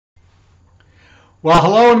Well,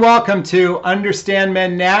 hello and welcome to Understand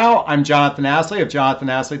Men Now. I'm Jonathan Aslay of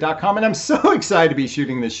jonathanasslay.com, and I'm so excited to be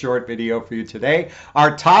shooting this short video for you today.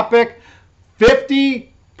 Our topic,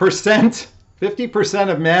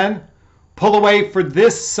 50% of men pull away for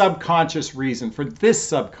this subconscious reason,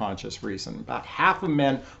 About half of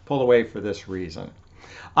men pull away for this reason.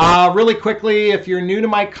 Really quickly, if you're new to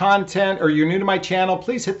my content or you're new to my channel,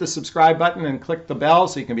 please hit the subscribe button and click the bell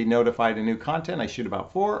so you can be notified of new content. I shoot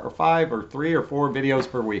about 4 or 5 or 3 or 4 videos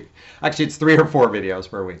per week. Actually, it's 3 or 4 videos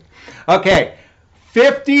per week. Okay,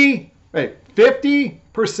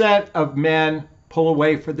 50% of men pull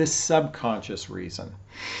away for this subconscious reason.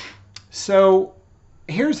 So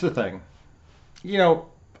here's the thing,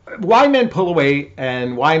 why men pull away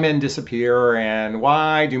and why men disappear and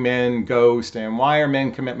why do men ghost and why are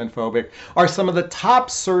men commitment phobic are some of the top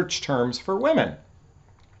search terms for women.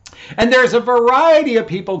 And there's a variety of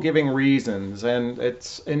people giving reasons, and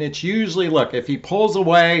it's usually, look, if he pulls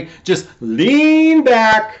away, just lean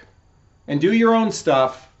back and do your own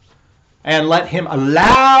stuff and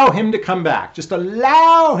allow him to come back. Just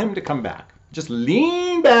allow him to come back. Just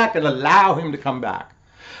lean back and allow him to come back.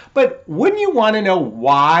 But wouldn't you want to know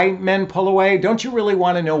why men pull away? Don't you really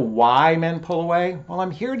want to know why men pull away? Well,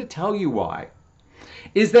 I'm here to tell you why.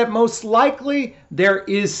 Is that most likely there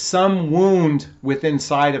is some wound within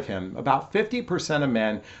inside of him. About 50% of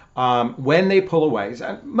men, when they pull away,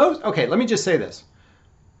 okay, let me just say this.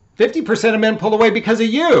 50% of men pull away because of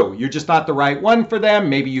you. You're just not the right one for them.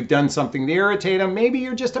 Maybe you've done something to irritate them. Maybe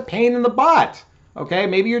you're just a pain in the butt. Okay,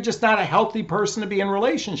 maybe you're just not a healthy person to be in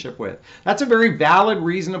relationship with. That's a very valid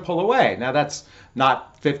reason to pull away. Now, that's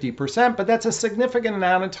not 50%, but that's a significant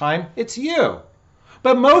amount of time. It's you.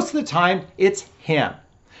 But most of the time, it's him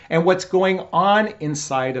and what's going on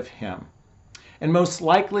inside of him. And most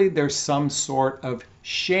likely, there's some sort of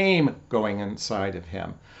shame going inside of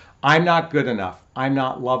him. I'm not good enough. I'm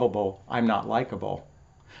not lovable. I'm not likable.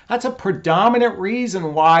 That's a predominant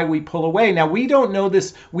reason why we pull away. Now, we don't know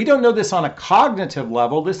this on a cognitive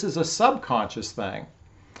level. This is a subconscious thing.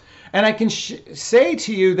 And I can say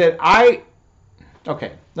to you that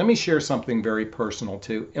okay, let me share something very personal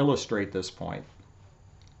to illustrate this point.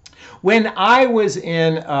 When I was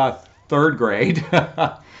in 3rd grade,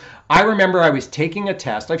 I remember I was taking a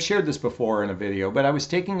test. I've shared this before in a video, but I was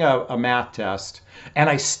taking a math test, and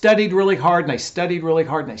I studied really hard, and I studied really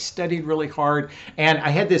hard, and I studied really hard, and I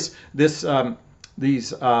had these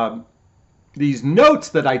notes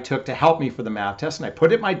that I took to help me for the math test, and I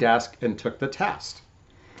put it at my desk and took the test.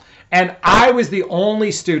 And I was the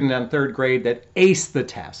only student in 3rd grade that aced the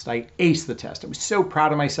test. I aced the test. I was so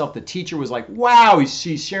proud of myself. The teacher was like, wow,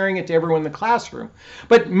 she's sharing it to everyone in the classroom.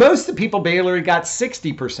 But most of the people barely got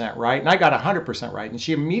 60% right, and I got 100% right. And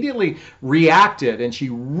she immediately reacted, and she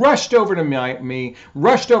rushed over to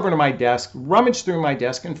rushed over to my desk, rummaged through my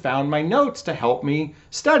desk, and found my notes to help me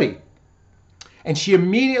study. And she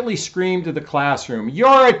immediately screamed to the classroom,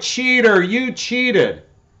 "You're a cheater, you cheated."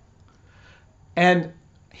 And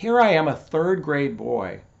here I am, a 3rd grade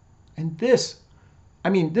boy, and this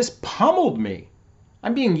pummeled me.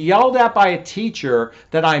 I'm being yelled at by a teacher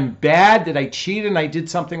that I'm bad, that I cheated, and I did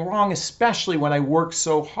something wrong, especially when I worked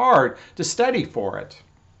so hard to study for it.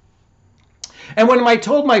 And when I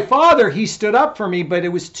told my father, he stood up for me, but it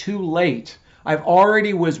was too late. I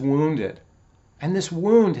already was wounded. And this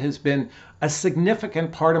wound has been a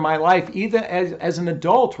significant part of my life, even as an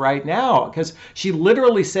adult right now, because she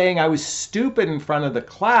literally saying I was stupid in front of the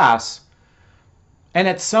class. And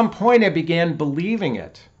at some point I began believing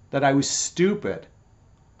it, that I was stupid.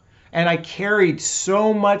 And I carried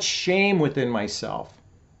so much shame within myself.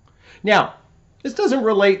 Now, this doesn't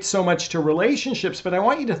relate so much to relationships, but I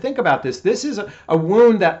want you to think about this. This is a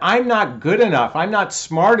wound that I'm not good enough. I'm not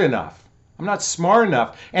smart enough. I'm not smart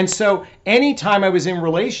enough. And so anytime I was in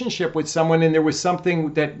relationship with someone and there was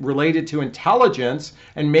something that related to intelligence,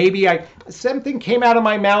 and maybe something came out of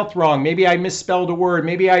my mouth wrong, maybe I misspelled a word,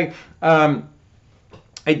 maybe I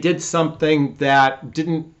did something that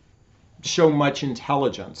didn't show much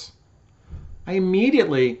intelligence, I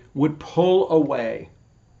immediately would pull away.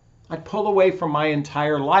 I'd pull away from my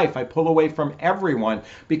entire life. I pull away from everyone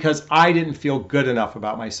because I didn't feel good enough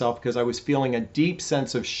about myself, because I was feeling a deep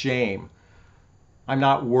sense of shame. I'm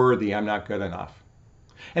not worthy. I'm not good enough.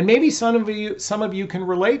 And maybe some of you can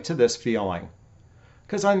relate to this feeling,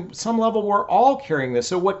 because on some level we're all carrying this.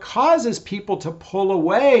 So what causes people to pull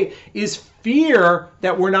away is fear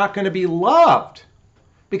that we're not going to be loved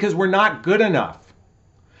because we're not good enough.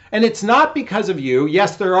 And it's not because of you.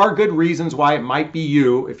 Yes, there are good reasons why it might be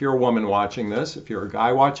you. If you're a woman watching this, if you're a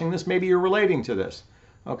guy watching this, maybe you're relating to this.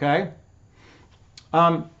 Okay?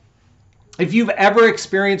 If you've ever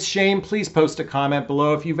experienced shame, please post a comment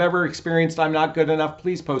below. If you've ever experienced I'm not good enough,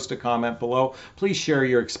 please post a comment below. Please share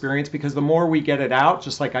your experience, because the more we get it out,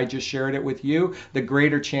 just like I just shared it with you, the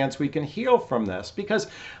greater chance we can heal from this. Because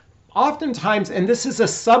oftentimes, and this is a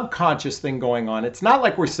subconscious thing going on, it's not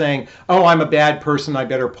like we're saying, oh, I'm a bad person, I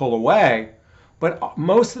better pull away. But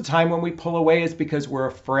most of the time when we pull away is because we're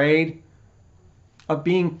afraid of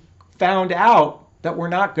being found out that we're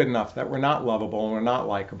not good enough, that we're not lovable, and we're not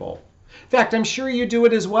likable. In fact, I'm sure you do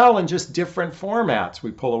it as well in just different formats.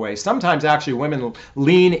 We pull away. Sometimes actually women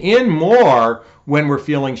lean in more when we're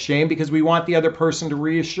feeling shame because we want the other person to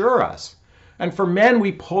reassure us. And for men,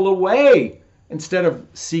 we pull away instead of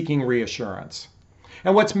seeking reassurance.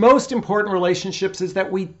 And what's most important in relationships is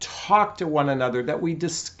that we talk to one another, that we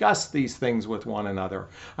discuss these things with one another.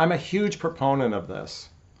 I'm a huge proponent of this.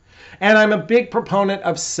 And I'm a big proponent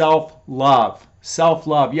of self-love.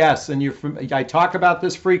 Self-love, yes, and I talk about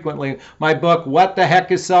this frequently. My book, What the Heck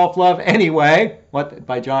is Self-Love Anyway?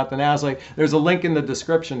 By Jonathon Aslay. There's a link in the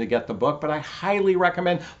description to get the book, but I highly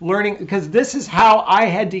recommend learning, because this is how I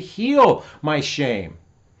had to heal my shame.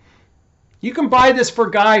 You can buy this for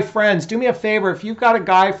guy friends. Do me a favor, if you've got a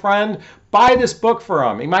guy friend, buy this book for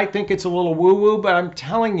him. He might think it's a little woo-woo, but I'm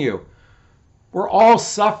telling you, we're all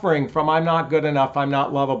suffering from I'm not good enough, I'm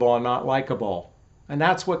not lovable, I'm not likable. And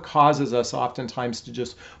that's what causes us oftentimes to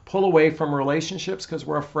just pull away from relationships, because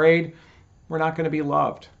we're afraid we're not going to be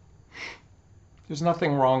loved. There's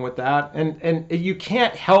nothing wrong with that. And you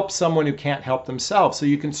can't help someone who can't help themselves. So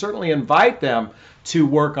you can certainly invite them to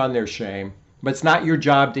work on their shame, but it's not your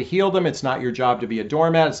job to heal them. It's not your job to be a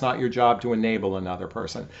doormat. It's not your job to enable another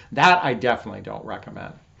person. That I definitely don't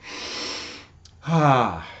recommend.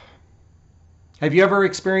 Have you ever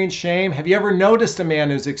experienced shame? Have you ever noticed a man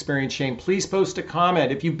who's experienced shame? Please post a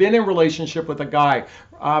comment. If you've been in a relationship with a guy,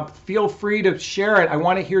 feel free to share it. I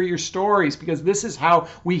want to hear your stories, because this is how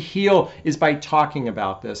we heal, is by talking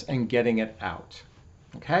about this and getting it out.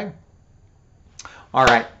 Okay? All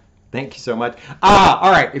right. Thank you so much.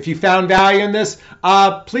 All right, if you found value in this,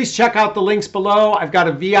 please check out the links below. I've got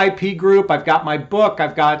a VIP group. I've got my book.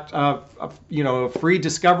 I've got a free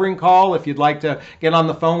discovering call. If you'd like to get on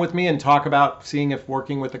the phone with me and talk about seeing if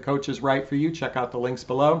working with a coach is right for you, check out the links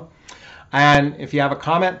below. And if you have a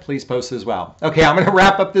comment, please post as well. Okay, I'm going to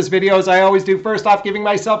wrap up this video as I always do. First off, giving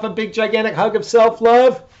myself a big, gigantic hug of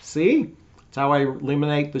self-love. See? That's how I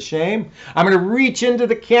eliminate the shame. I'm going to reach into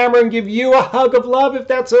the camera and give you a hug of love, if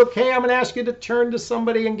that's okay. I'm going to ask you to turn to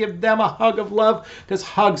somebody and give them a hug of love, because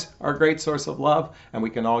hugs are a great source of love, and we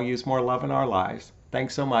can all use more love in our lives.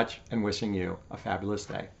 Thanks so much, and wishing you a fabulous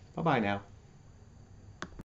day. Bye-bye now.